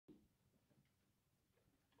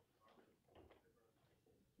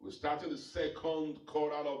We're starting the second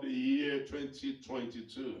quarter of the year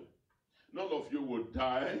 2022. None of you will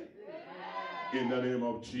die in the name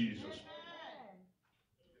of Jesus.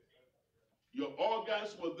 Your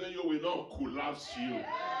organs within you will not collapse you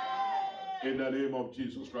in the name of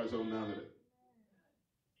Jesus Christ of Nazareth.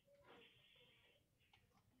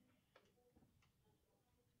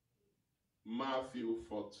 Matthew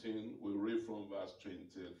 14, we read from verse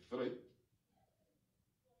 23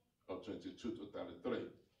 or 22 to 33.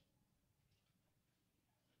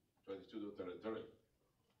 22 to 33.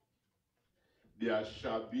 There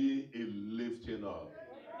shall be a lifting up.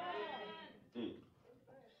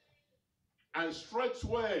 And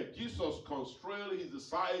straightway Jesus constrained his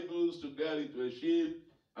disciples to get into a ship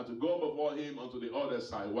and to go before him unto the other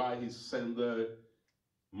side while he sent the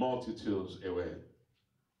multitudes away.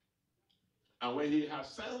 And when he had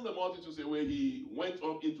sent the multitudes away, he went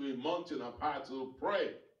up into a mountain apart to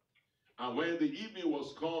pray. And when the evening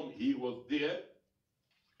was come, he was there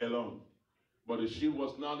alone. But the ship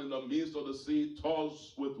was now in the midst of the sea,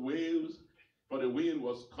 tossed with waves, for the wind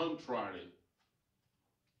was contrary.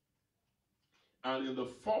 And in the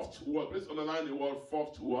fourth watch, please underline the word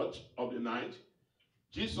fourth watch of the night,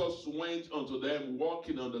 Jesus went unto them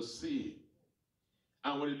walking on the sea.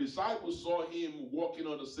 And when the disciples saw him walking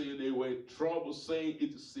on the sea, they were troubled, saying,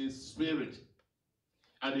 it is a spirit.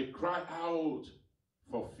 And they cried out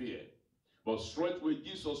for fear. But straightway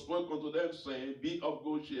Jesus spoke unto them, saying, be of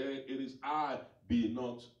good cheer, it is I, be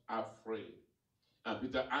not afraid. And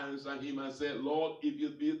Peter answered him and said, Lord, if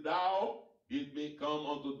it be thou, bid me come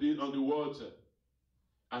unto thee on the water.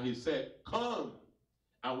 And he said, come.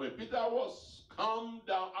 And when Peter was come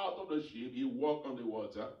down out of the ship, he walked on the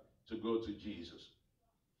water to go to Jesus.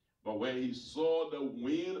 But when he saw the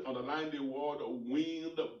wind, underline the word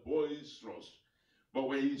wind boisterous. But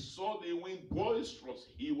when he saw the wind boisterous,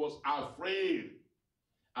 he was afraid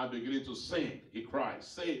and beginning to sink. He cried,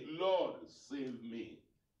 say, Lord, save me.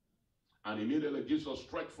 And immediately Jesus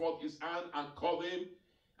stretched forth his hand and caught him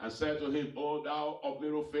and said to him, O thou of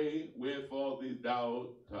little faith, wherefore didst thou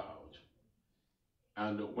doubt?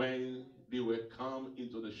 And when they were come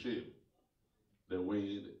into the ship, the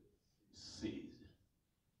wind ceased.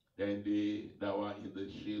 Then they that were in the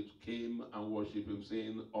ship came and worshipped him,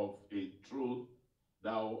 saying, of a truth,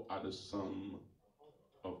 thou art the Son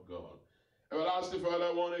of God. Everlasting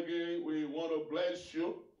Father, once again, we want to bless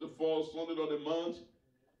you the first Sunday of the month.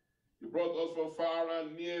 You brought us from far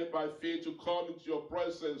and near by faith to come into your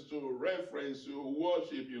presence, to reference, to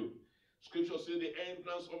worship you. Scripture says the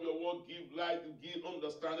entrance of your word give light and give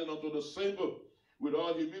understanding unto the simple. With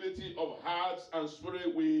all humility of hearts and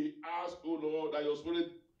spirit, we ask, O Lord, that your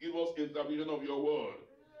spirit give us interpretation of your word.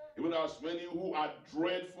 Even as many who are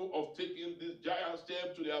dreadful of taking this giant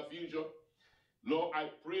step to their future, Lord, I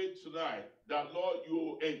pray tonight that, Lord,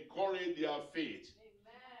 you encourage their faith.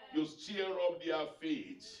 Amen. You stir up their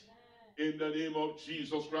faith. Amen. In the name of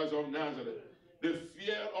Jesus Christ of Nazareth. The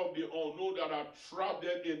fear of the unknown that are trapped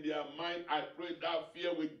in their mind, I pray that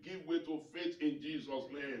fear will give way to faith in Jesus'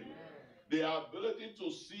 name. Amen. The ability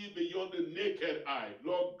to see beyond the naked eye,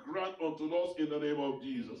 Lord, grant unto us in the name of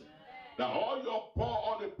Jesus. Amen. That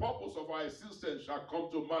all the purpose of our existence shall come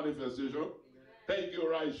to manifestation. Amen. Thank you,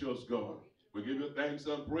 righteous God. We give you thanks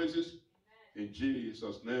and praises. Amen. In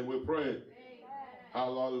Jesus' name we pray. Amen.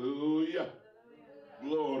 Hallelujah. Hallelujah.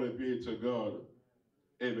 Glory be to God.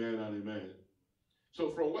 Amen and amen.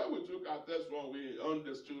 So from where we took our test from, we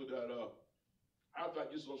understood that after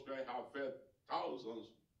Jesus Christ had fed thousands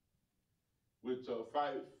with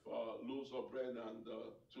 5 loaves of bread and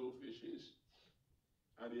 2 fishes,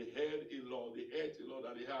 and they ate a lot,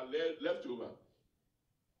 and they had leftover.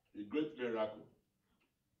 A great miracle.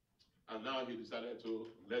 And now he decided to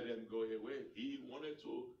let them go away. He wanted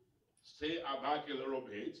to stay back a little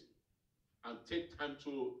bit and take time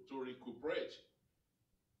to recuperate,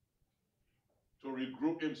 to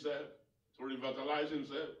regroup himself, to revitalize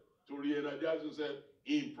himself, to re-energize himself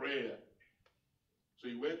in prayer. So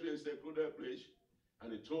he went to a secluded place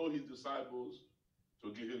and he told his disciples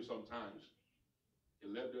to give him some time. He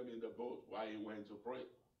left them in the boat while he went to pray.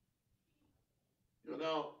 You know,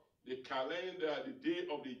 now, the calendar, the day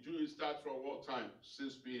of the Jews starts from what time?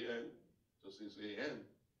 6 p.m. to 6 a.m.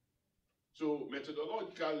 So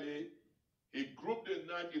methodologically, he grouped the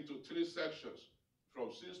night into 3 sections. From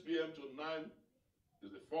 6 p.m. to 9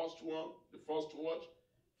 is the first one, the first watch.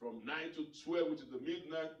 From 9 to 12, which is the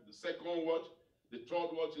midnight, the second watch. The third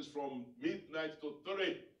watch is from midnight to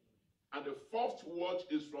 3. And the fourth watch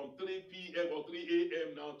is from 3 p.m. or 3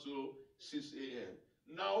 a.m. now to 6 a.m.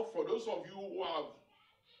 Now, for those of you who have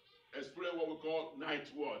experienced what we call night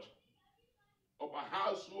watch, or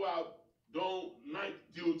perhaps who have done night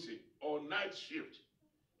duty or night shift,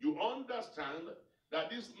 you understand that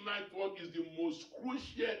this night work is the most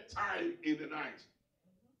crucial time in the night.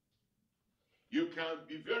 You can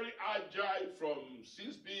be very agile from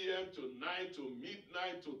 6 p.m. to 9 to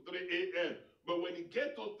midnight to 3 a.m. But when you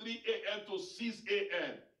get to 3 a.m. to 6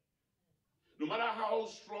 a.m., no matter how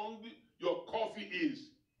strong your coffee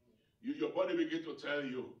is, your body begins to tell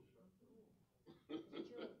you.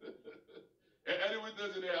 Any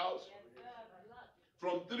witness in the house?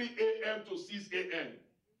 From 3 a.m. to 6 a.m.,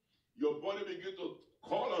 your body begins to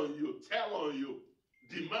call on you, tell on you,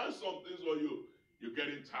 demand some things on you. You're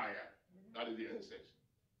getting tired. That is the essence.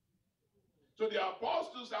 So the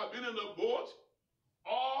apostles have been in the boat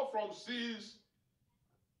all from 6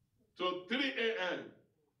 to 3 a.m.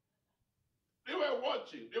 They were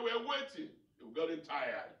watching. They were waiting. They were getting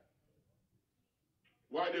tired.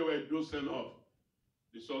 While they were dozing off,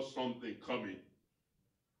 they saw something coming,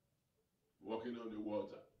 walking on the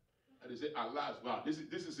water. And they said, alas, wow, this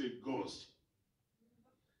is a ghost.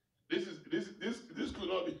 This could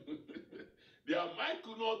not be. Their mind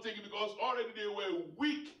could not take it because already they were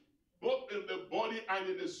weak, both in the body and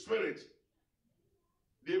in the spirit.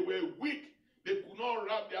 They were weak. They could not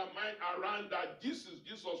wrap their mind around that this is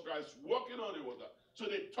Jesus Christ walking on the water. So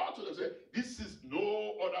they thought to themselves, this is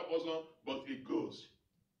no other person but a ghost.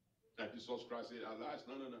 And Jesus Christ said, alas,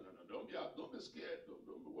 no. Don't be scared.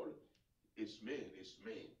 Don't be worried. It's me.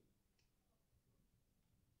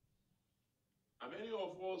 And many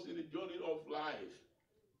of us in the journey of life,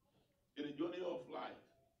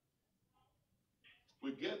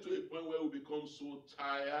 we get to a point where we become so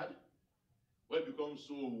tired, where we become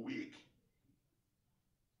so weak,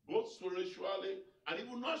 both spiritually and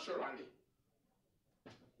even naturally.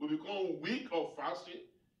 We become weak of fasting.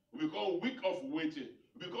 We become weak of waiting.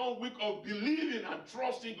 We become weak of believing and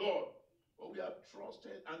trusting God. But we have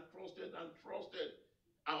trusted.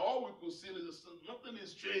 And all we could see is nothing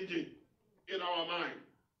is changing in our mind.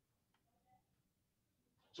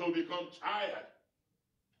 So we become tired.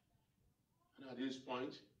 And at this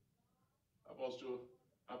point,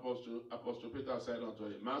 Apostle Peter said unto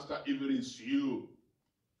him, Master, if it is you,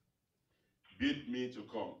 bid me to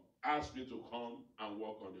come. Ask me to come and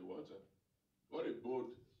walk on the water. What a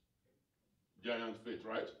bold giant faith,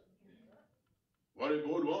 right? What a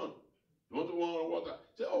bold one. You want to walk on water?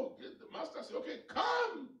 Say, the master said, okay,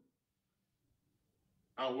 come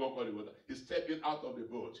and walk on the water. He's stepping out of the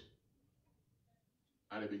boat.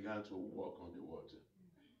 And he began to walk on the water.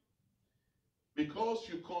 Because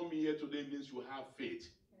you come here today means you have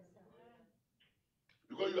faith.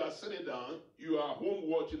 Because you are sitting down, you are home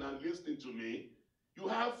watching and listening to me, you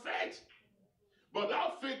have faith. But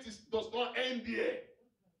that faith does not end there.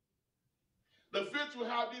 The faith you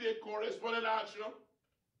have need a corresponding action.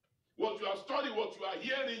 What you are studying, what you are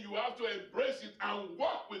hearing, you have to embrace it and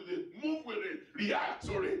walk with it, move with it, react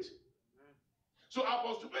to it. So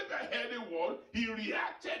Apostle Peter heard the word, he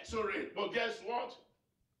reacted to it. But guess what?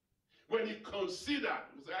 When he considered,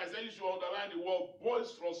 I said you should underline the word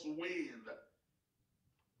boisterous wind.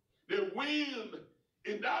 The wind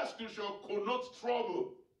in that scripture connotes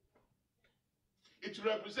trouble. It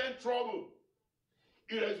represents trouble.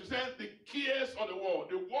 It represents the cares of the world,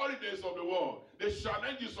 the worries of the world, the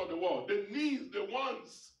challenges of the world, the needs, the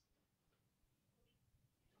wants.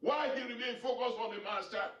 While he remained focused on the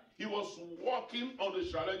master, he was working on the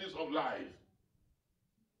challenges of life.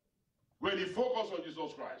 When he focused on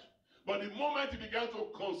Jesus Christ. But the moment he began to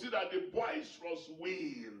consider the boisterous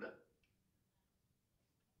wind,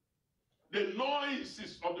 the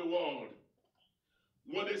noises of the world,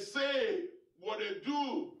 what they say, what they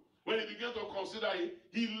do, when he began to consider it,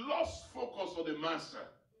 he lost focus on the master.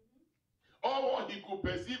 All what he could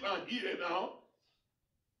perceive and hear now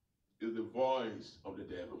is the voice of the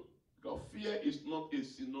devil. Because fear is not a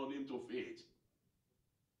synonym to faith.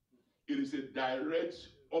 It is a direct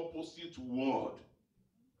opposite word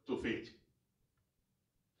to faith.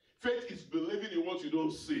 Faith is believing in what you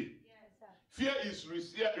don't see. Fear is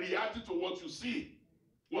reacting to what you see,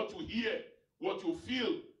 what you hear, what you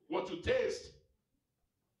feel, what you taste.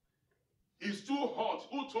 It's too hot.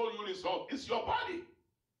 Who told you it's hot? It's your body.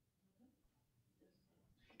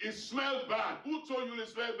 It smells bad. Who told you it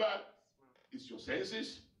smells bad? It's your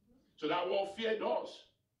senses. So that's what fear does.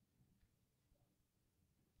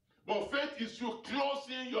 But faith is you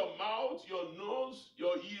closing your mouth, your nose,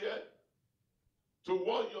 your ear to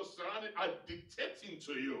what your surroundings are dictating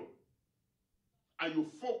to you. And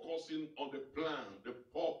you're focusing on the plan, the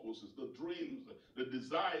purposes, the dreams, the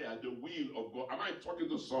desire, the will of God. Am I talking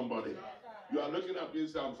to somebody? You are looking at me,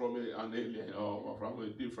 I'm from an alien or from a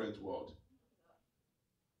different world.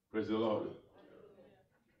 Praise the Lord.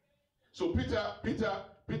 So Peter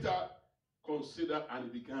considered,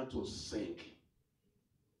 and he began to sink.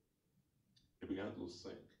 He began to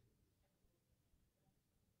sink.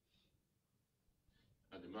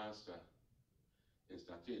 And the master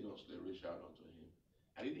instantaneously reached out unto him.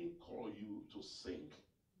 I didn't call you to sink.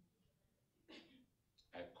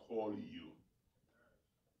 I call you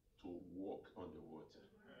to walk on the water.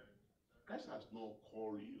 Christ has not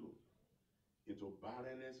called you into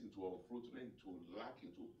barrenness, into unfruitfulness, into lack,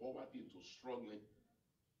 into poverty, into struggling.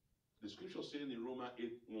 The scripture saying in Romans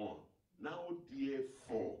 8:1, now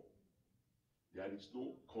therefore, there is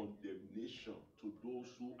no condemnation to those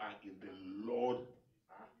who are in the Lord.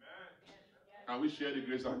 Can we share the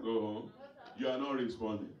grace and go home? You are not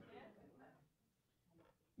responding.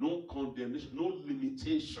 No condemnation, no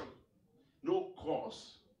limitation, no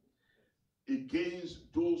cause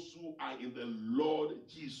against those who are in the Lord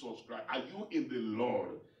Jesus Christ. Are you in the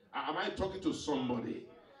Lord? Am I talking to somebody?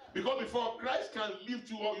 Because before Christ can lift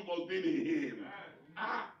you up, you must be in him.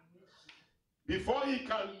 Before he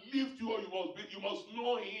can lift you up, you must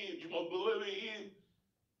know him. You must believe in him.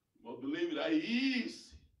 You must believe that he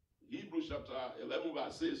is. Hebrews chapter 11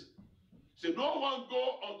 verse 6. Say, no one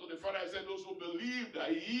go unto the Father except those who believe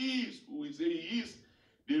that he is, who we say he is,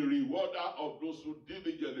 the rewarder of those who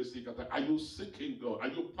diligently seek after. Are you seeking God? Are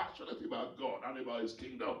you passionate about God and about his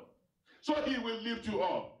kingdom? So he will lift you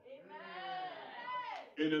up.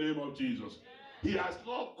 Amen. In the name of Jesus. He has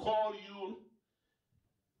not called you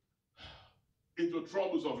into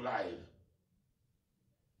troubles of life.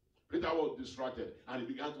 Peter was distracted and he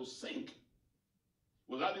began to sink.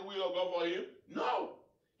 Was that the will of God for him? No.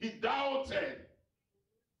 He doubted.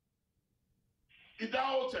 He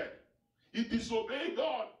doubted. He disobeyed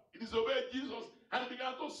God. He disobeyed Jesus and he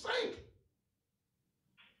began to sink.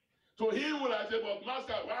 So he would have said, but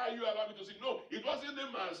master, why are you allowing me to sink? No, it wasn't the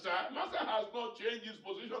master. Master has not changed his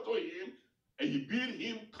position to him. And he bid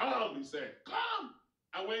him come. He said, come.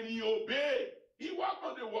 And when he obeyed, he walked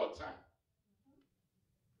on the water.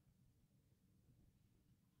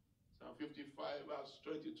 Psalm 55 verse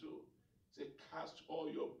 22. Say, cast all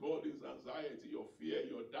your burdens, anxiety, your fear,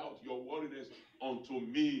 your doubt, your worriness unto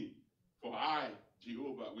me. For I,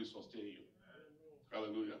 Jehovah, will sustain you.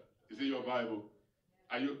 Hallelujah. Is it your Bible?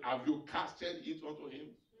 Have you casted it unto him?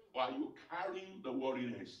 Or are you carrying the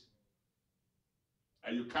worriness?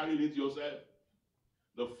 Are you carrying it yourself?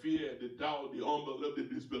 The fear, the doubt, the unbelief, the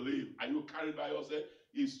disbelief. Are you carrying by yourself?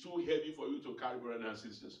 It's too heavy for you to carry, brothers and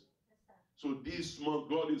sisters. So this month,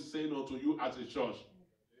 God is saying unto you as a church,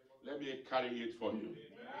 let me carry it for you.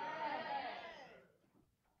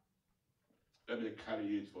 Let me carry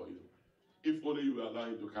it for you. If only you allow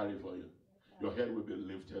him to carry for you, your head will be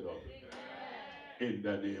lifted up. In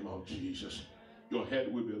the name of Jesus. Your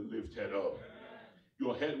head will be lifted up.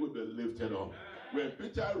 Your head will be lifted up. When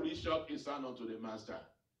Peter reached out his hand unto the master,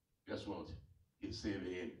 guess what? He saved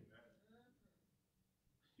him.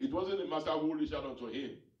 It wasn't the master who reached out unto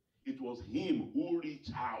him. It was him who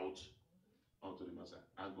reached out unto the master.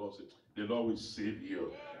 And God said, the Lord will save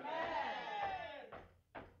you.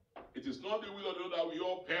 It is not the will of the Lord that we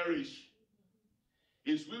all perish.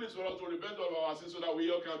 His will is for us to repent of our sins so that we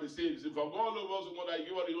all can be saved. If from God loves us more than he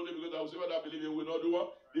gave us the only because whosoever that believe in will not do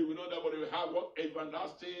what? They will not die, but they will have what?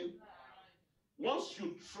 Everlasting. Once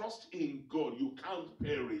you trust in God, you can't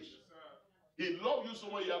perish. He loved you so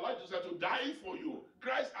much, he allowed Jesus to die for you.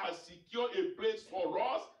 Christ has secured a place for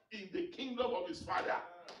us in the kingdom of his Father.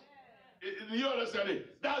 Do you understand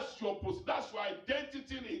it? That's your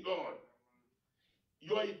identity in God.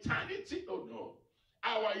 Your eternity, oh no.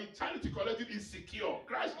 Our eternity collected is secure.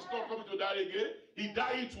 Christ is not coming to die again. He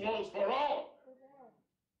died once for all.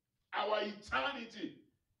 Our eternity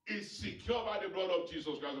is secure by the blood of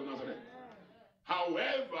Jesus Christ of Nazareth.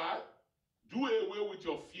 However, do away with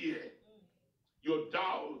your fear, your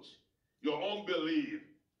doubt, your unbelief.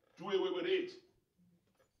 Do away with it.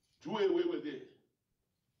 Do away with it.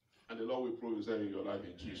 And the Lord will prove himself in your life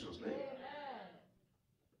in Jesus' name.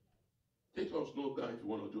 Take us note down if you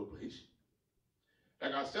want to do a place.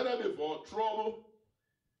 Like I said before, trouble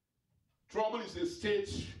is a state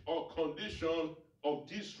or condition of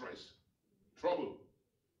distress. Trouble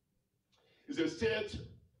is a state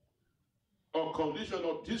or condition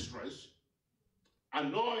of distress,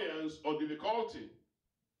 annoyance, or difficulty.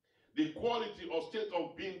 The quality or state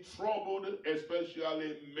of being troubled,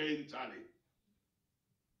 especially mentally.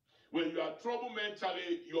 When you are troubled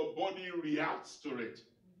mentally, your body reacts to it.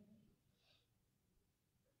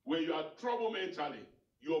 When you are troubled mentally,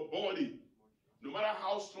 your body, no matter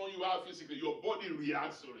how strong you are physically, your body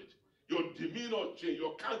reacts to it. Your demeanor changes,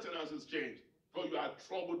 your countenance is changed because you are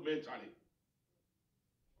troubled mentally.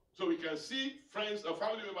 So we can see friends or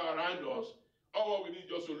family members around us. All what we need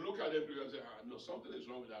just to look at them and say, no, something is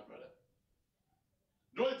wrong with that brother.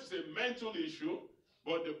 No, it's a mental issue,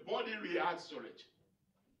 but the body reacts to it.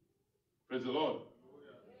 Praise the Lord.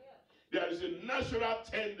 There is a natural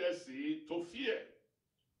tendency to fear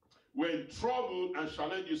when trouble and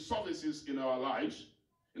challenges surfaces in our lives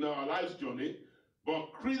journey.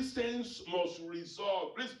 But Christians must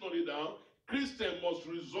resolve, please note it down, Christians must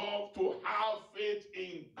resolve to have faith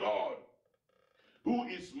in God, who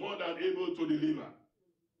is more than able to deliver.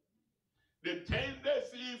 The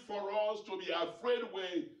tendency for us to be afraid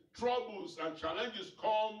when troubles and challenges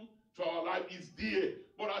come to our life is there.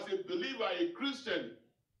 But as a believer, a Christian,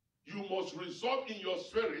 you must resolve in your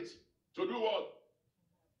spirit to do what?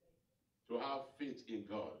 To have faith in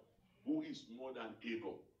God, who is more than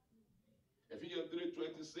able. Ephesians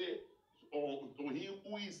 3:20 says, to him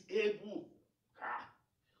who is able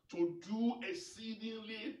to do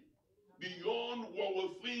exceedingly beyond what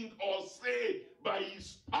we think or say by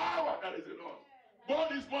his power that is in us.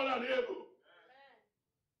 God is more than able.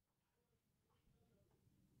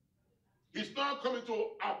 He's not coming to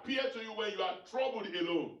appear to you when you are troubled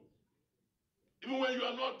alone. Even when you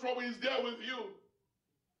are not troubled, he's there with you.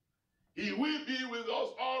 He will be with us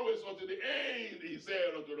always unto the end, he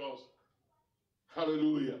said unto us.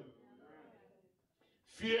 Hallelujah.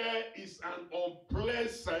 Fear is an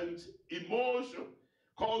unpleasant emotion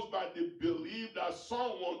caused by the belief that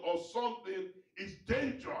someone or something is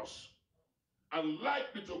dangerous and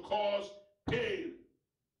likely to cause pain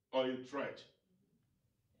or a threat.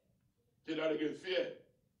 Say that again. Fear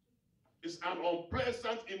is an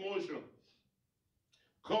unpleasant emotion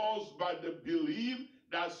caused by the belief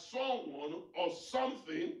that someone or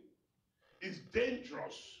something is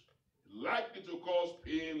dangerous, likely to cause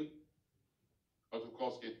pain or to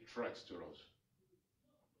cause a threat to us.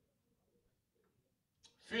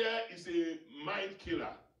 Fear is a mind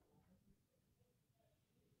killer,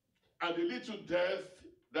 and a little death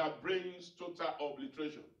that brings total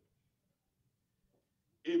obliteration.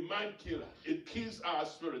 A mind killer. It kills our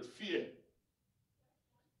spirit. Fear.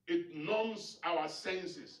 It numbs our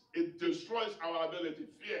senses. It destroys our ability.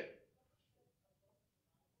 Fear.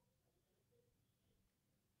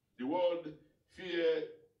 The word fear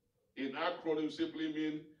in acronym simply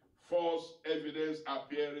means false evidence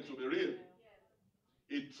appearing to be real.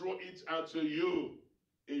 It throws it out to you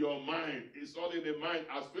in your mind. It's all in the mind.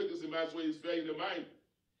 As faith is in the mind, so is fear in the mind.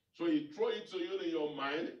 So he throws it to you in your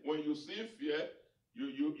mind. When you see fear,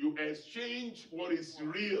 you exchange what is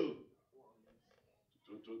real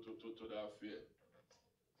to that fear.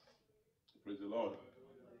 Praise the Lord.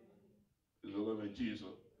 Praise the Lord in Jesus.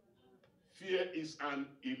 Fear is an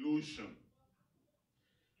illusion.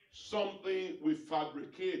 Something we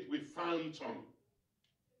fabricate, we phantom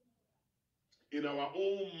in our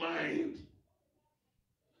own mind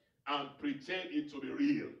and pretend it to be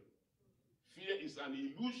real. Fear is an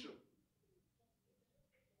illusion.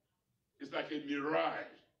 It's like a mirage.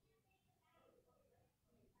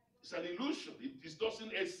 It's an illusion. It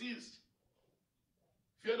doesn't exist.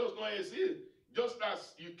 Fear does not exist. Just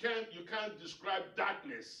as you can't describe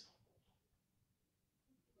darkness.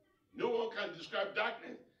 No one can describe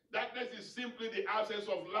darkness. Darkness is simply the absence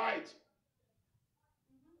of light.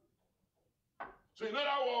 So in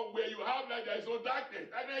other words, where you have light, there is no darkness.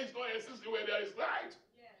 Darkness is not existing where there is light.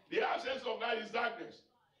 The absence of light is darkness.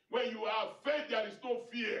 When you have faith, there is no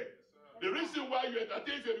fear. The reason why you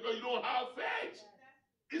entertain fear is because you don't have faith.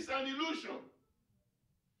 It's an illusion.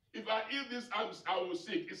 If I eat this, I will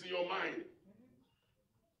sick. It's in your mind.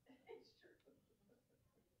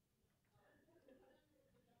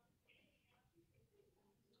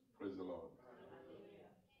 Praise the Lord.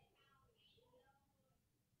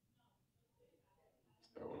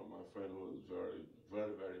 One of my friends was very,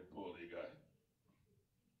 very, very poorly guy.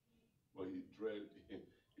 But he dread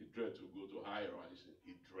to go to high rise.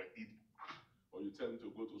 Or you tell him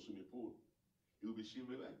to go to swimming pool. He'll be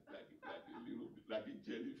shivering like a little bit, like a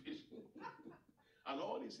jellyfish. And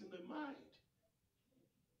all is in the mind.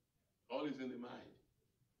 All is in the mind.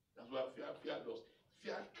 That's what fear does.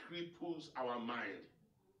 Fear cripples our mind.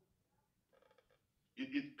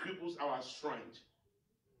 It cripples our strength.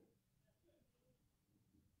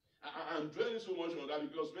 I'm dwelling so much on that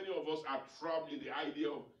because many of us are trapped in the idea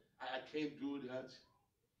of, I can't do that.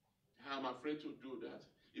 I'm afraid to do that.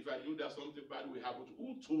 If I do that, something bad will happen.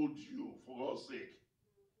 Who told you, for God's sake?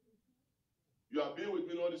 You have been with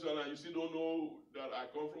me all this while and you still don't know that I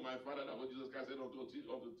come from my Father, that what Jesus Christ said unto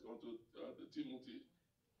Timothy.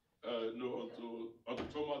 Unto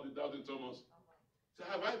Thomas, the doubting Thomas. So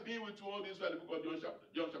have I been with you all this while? The book of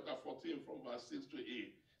John chapter 14 from verse 6 to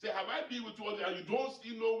 8. Say, have I been with you all the time? And you don't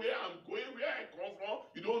still know where I'm going, where I come from.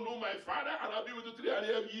 You don't know my father, and I've been with you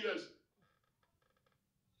 3.5 years.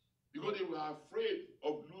 Because they were afraid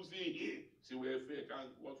of losing him. See, what fear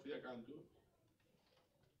can do.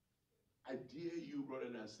 I dare you, brother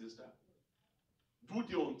and sister, do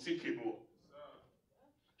the unthinkable.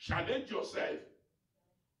 Challenge yourself.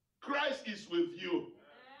 Christ is with you.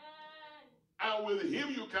 And with him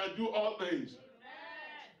you can do all things.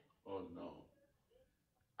 Oh no.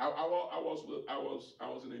 I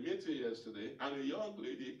was in a meeting yesterday, and a young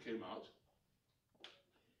lady came out.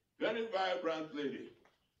 Very vibrant lady.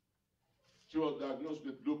 She was diagnosed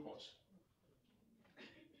with lupus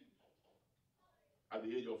at the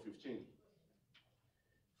age of 15.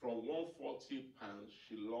 From 140 pounds,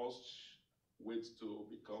 she lost weight to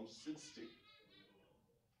become 60.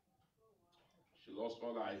 She lost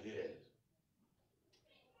all her hair.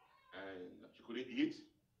 And she couldn't eat.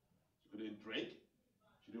 She couldn't drink.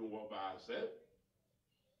 She didn't walk by herself.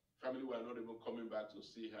 Family were not even coming back to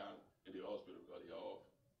see her in the hospital because they are off.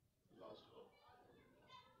 Lost her.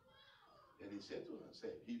 And he said to her,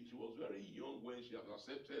 she was very young when she had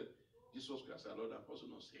accepted Jesus Christ as Lord and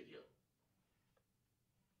personal Savior.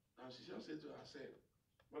 And she just said to herself,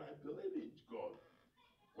 but I believe in God.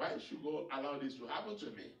 Why should God allow this to happen to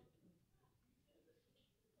me?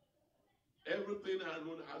 Everything I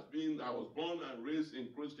know has been, I was born and raised in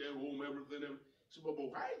Christian home, everything. So, but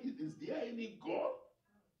why is there any God?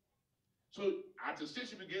 So at the stage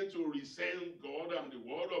she began to resent God and the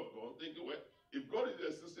word of God, thinking, well, if God is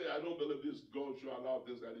a sister, I don't believe this God should allow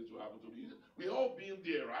this and this to happen to me. We all been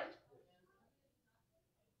there, right?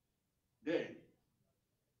 Then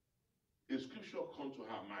a scripture come to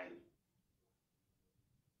her mind.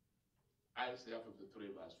 Isaiah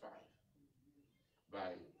 53 verse 5.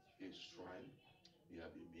 By his stripes he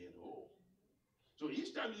have been made whole. So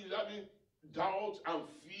each time he's having doubt and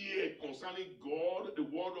fear concerning God, the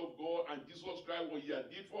word of God, and Jesus Christ, what he had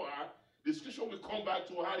did for her, the scripture will come back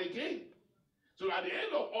to her again. So at the end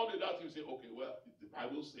of all of that, you say, okay, well, the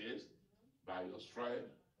Bible says, by your stripe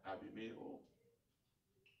have been made whole.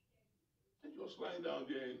 And she was lying down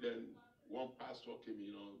there, and then one pastor came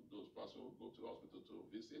in, those pastors who go to the hospital to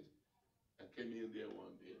visit, and came in there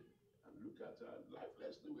one day and looked at her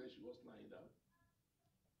lifelessly where she was lying down,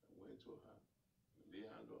 and went to her, and lay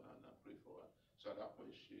hand on her and prayed for her. So at that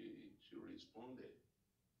point, she responded.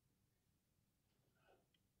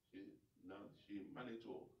 She managed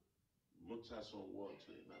to mutter some words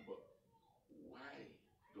to him, but why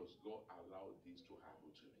does God allow this to happen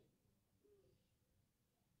to me?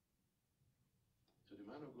 So the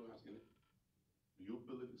man of God asked him, do you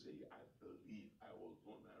believe? He said, yeah, I believe. I was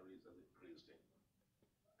born and raised as a Christian.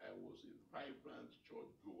 I was a vibrant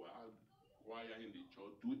church goer, choir in the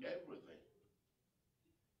church, do everything.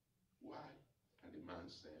 Why? And the man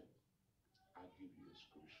said, I'll give you a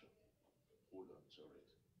scripture. Hold on to it.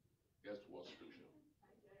 Guess what scripture?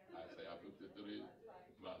 Isaiah 53,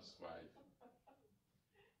 verse 5.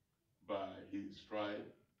 By his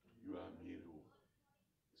stripe, you are made whole.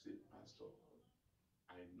 He said, Pastor,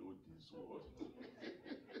 I know this word.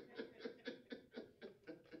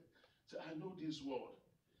 So I know this word.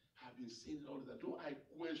 I've been saying all that. Don't I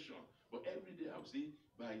question? But every day I'm saying,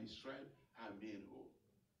 by his stripe, I'm made whole.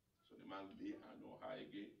 So the man lay hand on her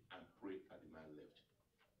again and prayed, and the man left.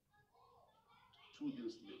 2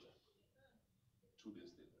 days later, she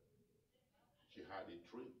had a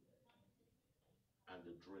dream. And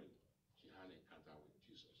the dream, she had an encounter with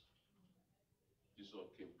Jesus. Jesus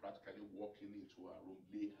came practically walking into her room,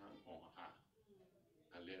 lay hand on her,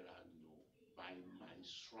 and let her know, by my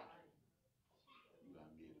stripe, you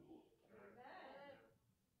are made whole.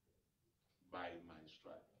 By my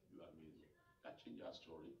stripe, you are made whole. That changed her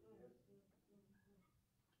story.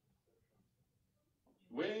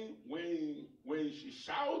 When she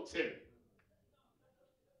shouted,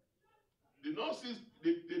 the nurses,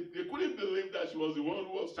 they couldn't believe that she was the one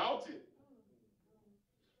who was shouting.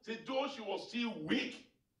 See, though she was still weak,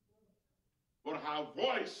 but her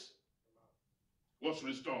voice was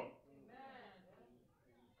restored.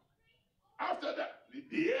 After that,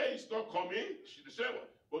 the air is not coming. She said,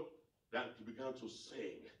 but then she began to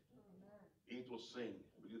sing. Began to sing.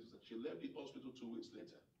 She left the hospital 2 weeks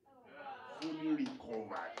later. Fully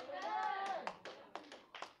recovered.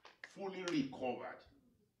 Fully recovered.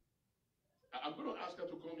 I'm going to ask her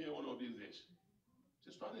to come here one of these days.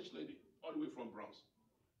 She's a Spanish lady, all the way from Bronx.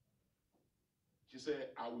 She said,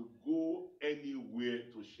 I will go anywhere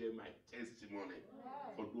to share my testimony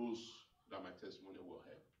for those that my testimony will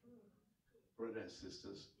help. Brothers and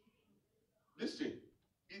sisters, listen,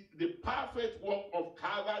 the perfect work of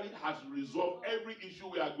Calvary has resolved every issue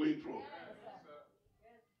we are going through.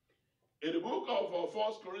 In the book of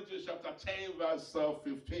 1 Corinthians chapter 10, verse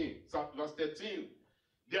 15, verse 13,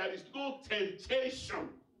 there is no temptation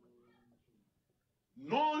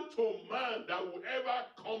known to man that will ever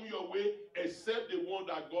come your way except the one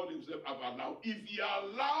that God himself have allowed. If he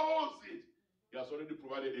allows it, he has already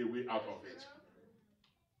provided a way out of it.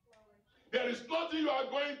 There is nothing you are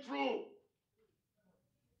going through.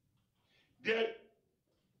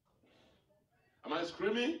 Am I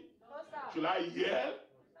screaming? No, sir. Should I yell?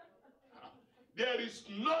 There is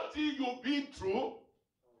nothing you've been through,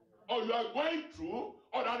 or you are going through,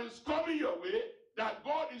 or that is coming your way, that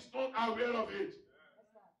God is not aware of it.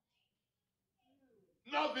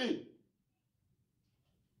 Nothing.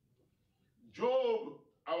 Job,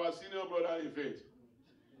 our senior brother in faith,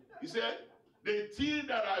 he said, the thing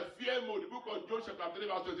that I fear most, the book of Job chapter 3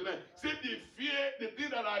 verse 29, said the thing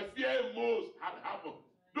that I fear most had happened.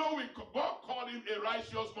 Though God called him a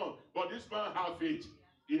righteous man, but this man had faith.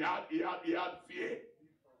 He had fear.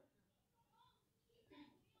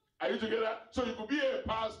 Are you together? So you could be a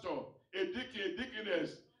pastor, a deacon, a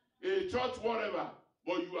deaconess, a church, whatever,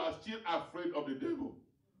 but you are still afraid of the devil.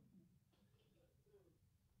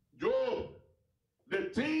 Job,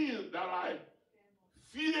 the thing that I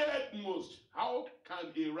feared most. How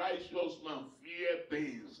can a righteous man fear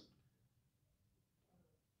things?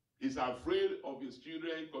 He's afraid of his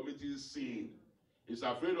children committing sin. He's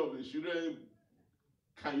afraid of his children.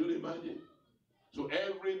 Can you imagine? So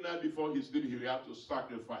every night before his sleep, he will have to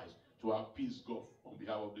sacrifice to appease God on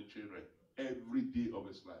behalf of the children every day of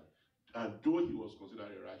his life. And though he was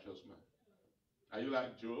considered a righteous man. Are you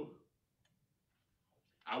like Job?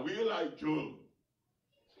 Are we like Job?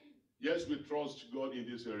 Yes, we trust God in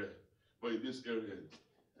this area. But in this area,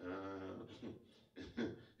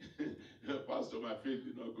 Pastor, my faith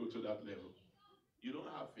did not go to that level. You don't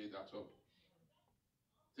have faith at all.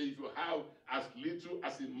 So if you have as little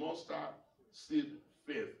as a mustard seed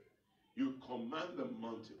faith, you command the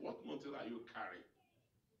mountain. What mountain are you carrying?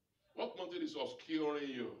 What mountain is obscuring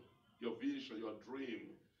you? Your vision, your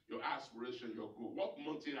dream, your aspiration, your goal. What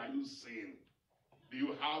mountain are you seeing? Do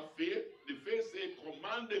you have faith? The faith says,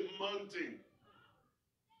 command the mountain.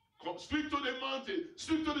 Speak to the mountain.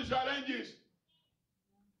 Speak to the challenges.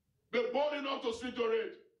 Be bold enough to speak to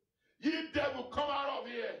it. Ye devil, come out of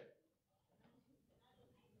here.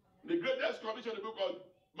 The greatest commission in the book of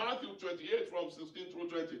Matthew 28 from 16 through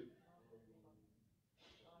 20.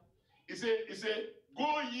 He said,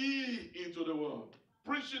 go ye into the world,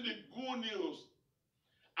 preaching the good news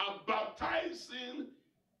and baptizing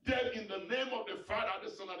them in the name of the Father,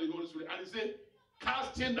 the Son, and the Holy Spirit. And he said,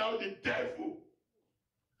 casting out the devil.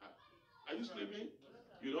 Are you sleeping?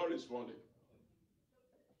 You're not responding.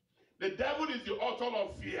 The devil is the author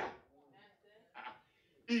of fear.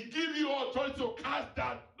 He gives you authority to cast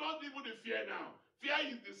down, not even the fear now.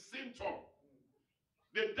 Fear is the symptom.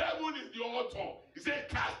 The devil is the author. He said,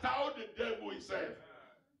 cast out the devil himself.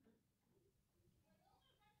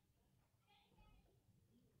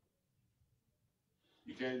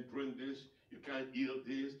 You can't drink this, you can't eat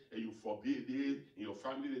this, and you forbid this. In your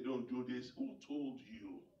family, they don't do this. Who told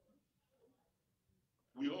you?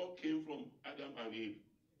 We all came from Adam and Eve.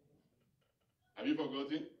 Have you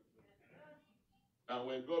forgotten? And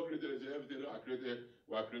when God created, he said, everything that I created,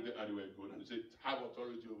 were created and they were good. And he said, have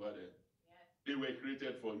authority over them. They were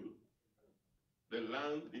created for you. The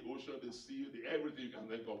land, the ocean, the sea, everything you can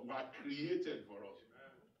think of were created for us.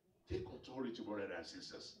 Take authority, brothers and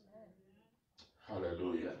sisters.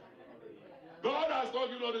 Hallelujah. God has not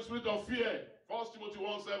given us the spirit of fear. 1 Timothy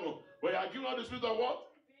 1:7. But he has given us the spirit of what?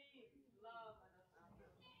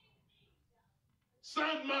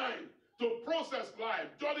 Sound mind to process life,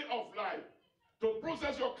 journey of life, to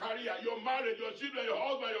process your career, your marriage, your children, your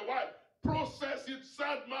husband, your wife. Process it,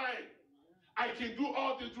 sound mind. I can do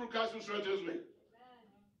all things through Christ who strengthens me.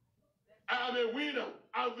 I am a winner.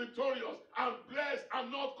 I'm victorious. I'm blessed.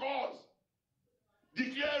 I'm not cursed.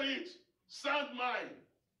 Declare it. Sound mind.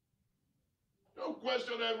 Don't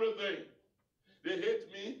question everything. They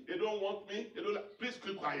hate me. They don't want me. They don't. Please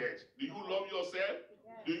keep quiet. Do you love yourself?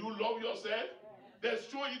 Do you love yourself? Then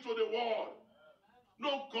show it to the world.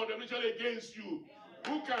 No condemnation against you.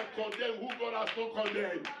 Who can condemn who God has not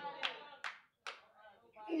condemned?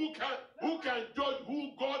 Who can judge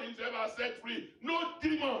who God himself has set free? No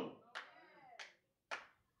demon.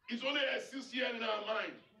 It's only exists here in our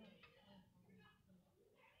mind.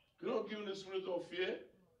 You're not given the spirit of fear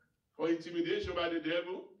or intimidation by the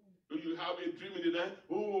devil. You have a dream in the night.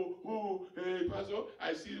 Hey, Pastor,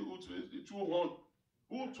 I see the two horn.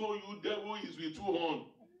 Who told you devil is with two horn?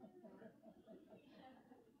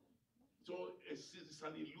 So it's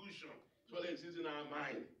an illusion. It's what exists in our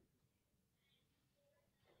mind.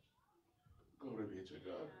 Glory be to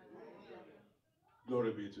God.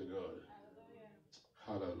 Glory be to God.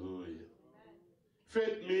 Hallelujah.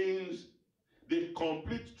 Faith means the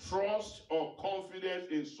complete trust or confidence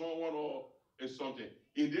in someone or in something.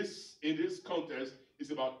 In this context,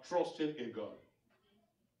 it's about trusting in God.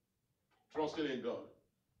 Trusting in God.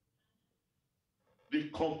 The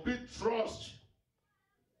complete trust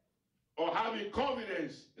or having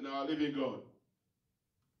confidence in our living God.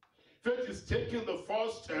 Faith is taking the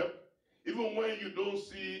first step even when you don't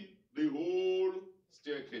see the whole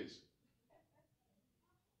staircase.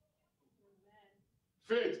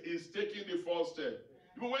 Faith is taking the first step.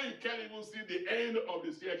 Even when you can't even see the end of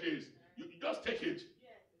the staircase, you just take it.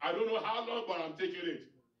 I don't know how long, but I'm taking it.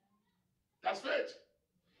 That's faith.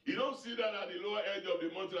 You don't see that at the lower edge of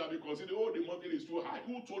the mountain and be considered, oh, the mountain is too high.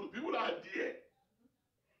 Who told you? People are there.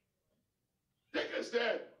 Take a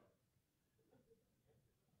step.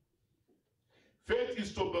 Faith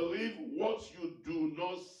is to believe what you do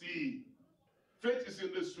not see. Faith is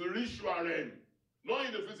in the spiritual realm, not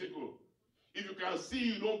in the physical. If you can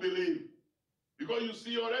see, you don't believe. Because you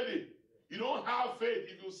see already. You don't have faith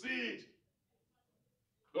if you see it.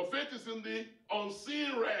 The faith is in the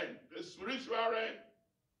unseen realm, the spiritual realm.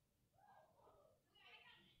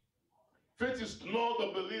 Faith is not the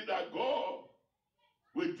belief that God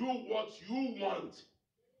will do what you want.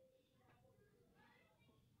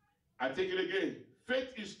 I take it again. Faith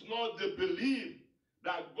is not the belief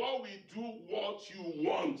that God will do what you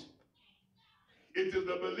want. It is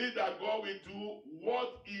the belief that God will do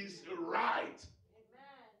what is right.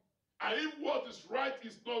 Amen. And if what is right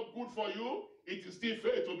is not good for you, it is still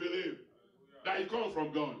faith to believe that it comes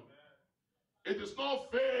from God. Amen. It is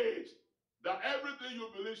not faith that everything you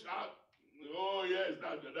believe shall, oh yes,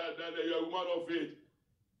 that you're a woman of faith.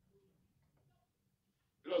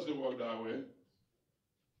 It doesn't work that way.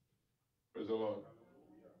 Praise the Lord.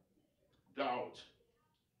 Doubt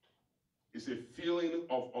is a feeling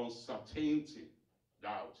of uncertainty,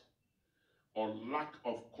 doubt, or lack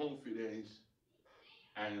of confidence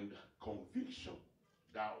and conviction.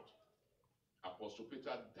 Doubt. Apostle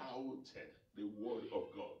Peter doubted the word of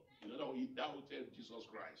God. In other words, he doubted Jesus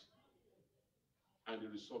Christ. And the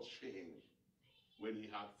result changed. When he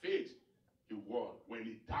had faith, he won. When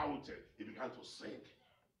he doubted, he began to sink.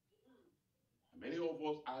 And many of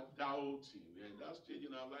us are doubting. We're in that stage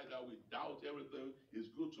in our life that we doubt everything. It's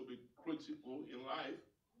good to be critical in life.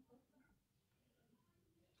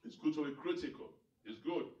 It's good to be critical. It's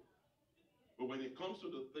good. But when it comes to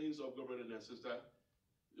the things of God, brother and sister,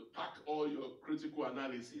 you pack all your critical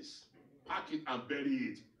analysis, pack it and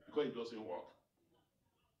bury it because it doesn't work.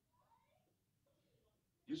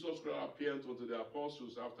 Jesus Christ appeared unto the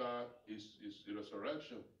apostles after his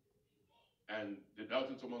resurrection, and the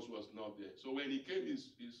doubting Thomas was not there. So when he came, his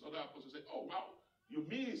other apostles said, "Oh wow, you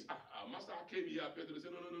mean Master came here appeared to them?" They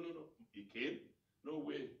said, No. He came? No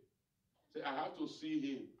way. Say, I have to see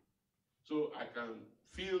him so I can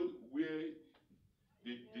feel where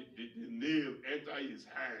the nail enter his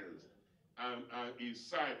hands and his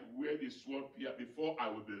side where the sword pierced before I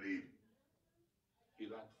will believe. He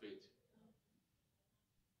lacked faith.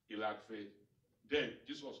 He lacked faith. Then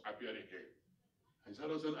Jesus appeared again. And he said,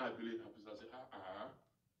 I believe. I said,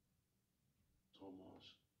 Thomas.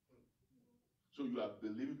 So you are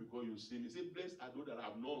believing because you see me. He said, blessed are those that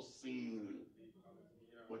have not seen,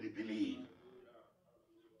 but they believe.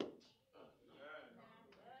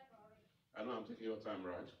 I know I'm taking your time,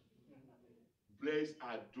 right? Blessed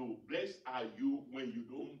are you when you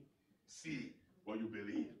don't see, but you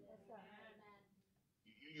believe.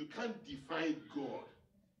 You can't define God.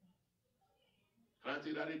 Can I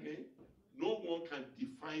say that again? No one can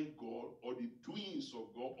define God or the doings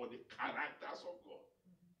of God or the characters of God.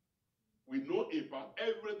 We know about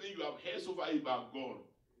everything you have heard so far about God.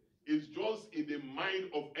 It's just in the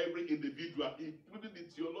mind of every individual, including the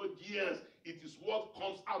theologians. It is what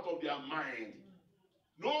comes out of their mind.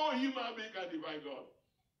 No human being can define God.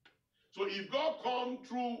 So if God comes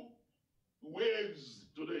through waves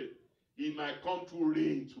today, he might come through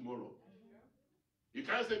rain tomorrow. You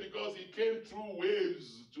can't say because he came through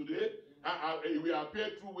waves today, we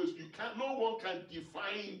appear through waves. No one can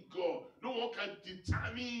define God. No one can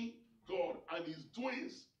determine God and his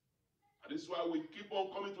doings. And this is why we keep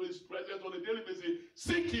on coming to his presence on a daily basis,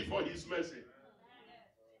 seeking for his mercy.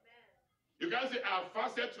 You can't say, I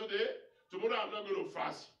fasted today, tomorrow I'm not going to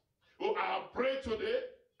fast. Oh, I prayed today,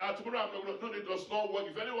 tomorrow I'm not going to. No, it does not work.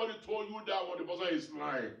 If anybody told you that one, the person is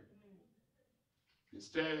lying. The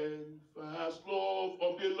steadfast love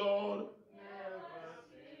of the Lord,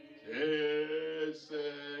 yes,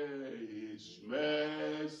 his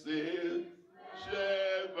mercy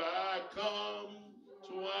shall come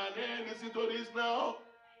to an end. Listen listen to this now.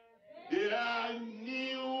 They are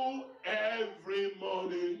new every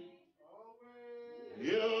morning.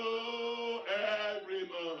 New every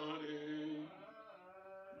morning.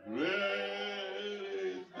 Great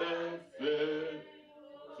is thy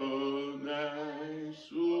faithfulness,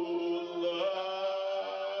 O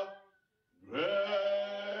Lord.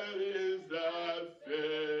 Great is thy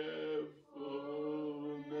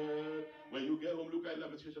faithfulness. When you get home, look at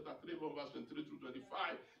Lamentation chapter 3, verse 23 through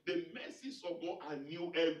 25. The mercies of God are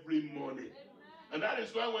new every morning. And that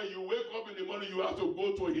is why when you wake up in the morning, you have to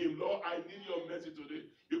go to him. Lord, I need your mercy today.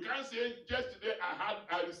 You can't say, yesterday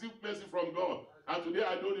I received mercy from God, and today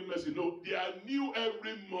I don't need mercy. No, they are new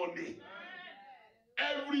every morning,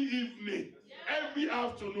 every evening, every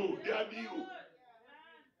afternoon. They are new.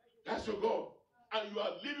 That's your God. And you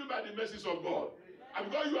are living by the mercies of God. And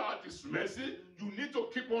because you are at his mercy, you need to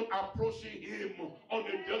keep on approaching him on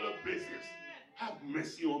a daily basis. Have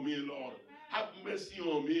mercy on me, Lord. Have mercy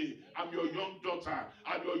on me. I'm your young daughter.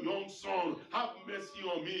 I'm your young son. Have mercy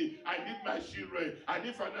on me. I need my children. I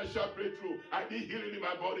need financial breakthrough. I need healing in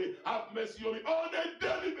my body. Have mercy on me on a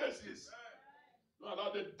daily basis. Don't allow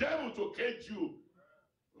the devil to cage you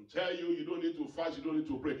and tell you you don't need to fast, you don't need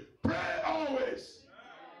to pray. Pray always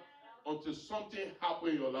until something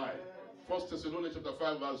happens in your life. 1 Thessalonians chapter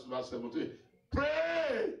 5 verse 17.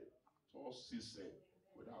 Pray all ceasing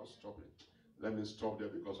without stopping. Let me stop there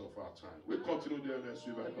because of our time. We'll continue there next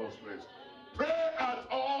week by God's grace. Pray at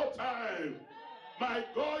all times. My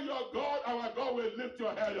God, your God, our God will lift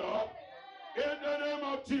your head up. In the name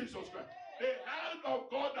of Jesus Christ. The hand of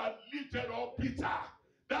God that lifted up Peter.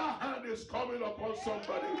 That hand is coming upon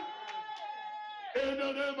somebody. In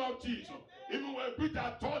the name of Jesus. Even when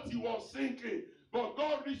Peter thought he was sinking, but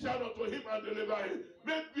God reached out unto him and delivered him.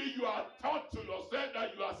 Maybe you are thought to yourself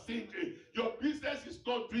that you are sinking. Your business is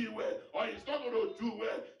not doing well, or it's not going to do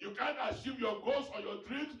well. You can't achieve your goals or your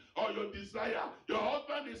dreams or your desire. Your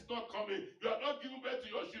husband is not coming. You are not giving birth to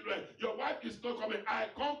your children. Your wife is not coming. I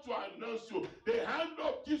come to announce you. The hand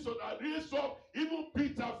of Jesus that raised up even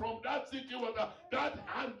Peter from that sinking water, that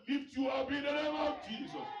hand lifts you up in the name of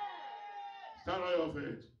Jesus. Stand on your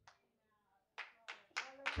feet.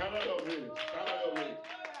 Stand on your feet. Stand on your feet.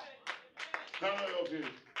 Stand on your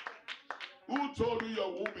feet. Who told you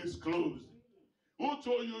your womb is closed? Who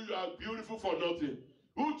told you you are beautiful for nothing?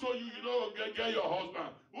 Who told you you're not going to get your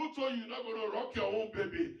husband? Who told you you're not going to rock your own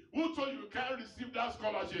baby? Who told you you can't receive that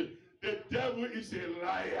scholarship? The devil is a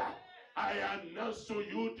liar. I announce to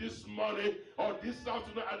you this morning or this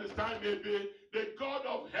afternoon at this time maybe, the God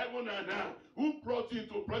of heaven and earth who brought you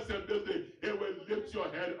into present day, he will lift your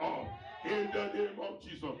head up in the name of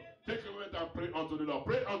Jesus. Take a minute and pray unto the Lord.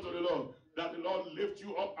 Pray unto the Lord that the Lord lift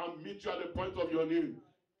you up and meet you at the point of your need.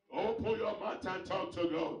 Open your mouth and talk to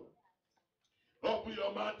God. Open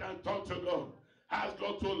your mouth and talk to God. Has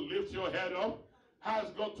God to lift your head up?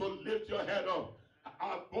 Has God to lift your head up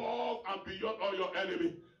above and beyond all your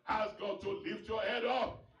enemy? Has God to lift your head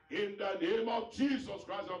up in the name of Jesus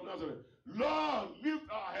Christ of Nazareth? Lord, lift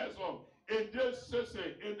our heads up in this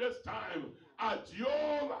season, in this time. At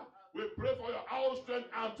Jehovah, we pray for your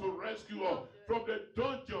outstretched hand to rescue us from the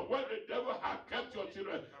dungeon where the devil has kept your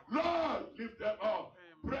children. Lord, lift them up.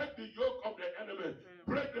 Break the yoke of the enemy.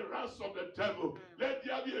 Break the ranks of the devil. Let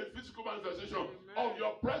there be a physical manifestation of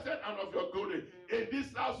your presence and of your glory in this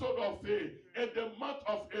household of faith. In the month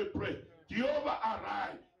of April, Jehovah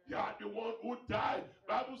arise. You are the one who died.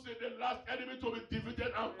 Bible said the last enemy to be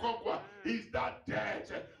defeated and conquered is that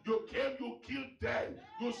death. You came, you killed death.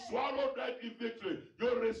 You swallowed death in victory.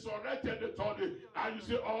 You resurrected the third day. And you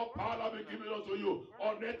say, all power be given unto you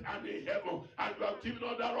on earth and in heaven. And you have given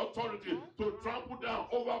us that authority to trample down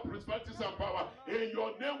over principalities and power. In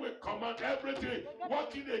your name we command everything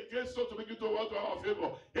working against us to begin to work to our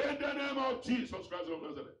favor. In the name of Jesus Christ of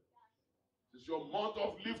Nazareth. It's your month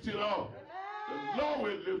of lifting up. The Lord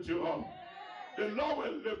will lift you up. The Lord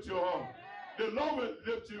will lift you up. The Lord will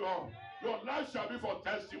lift you up. Your life shall be for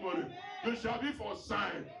testimony. You shall be for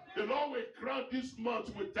sign. The Lord will crown this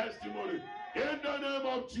month with testimony. In the name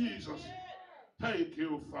of Jesus. Thank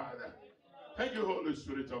you, Father. Thank you, Holy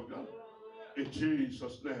Spirit of God. In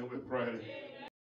Jesus' name we pray.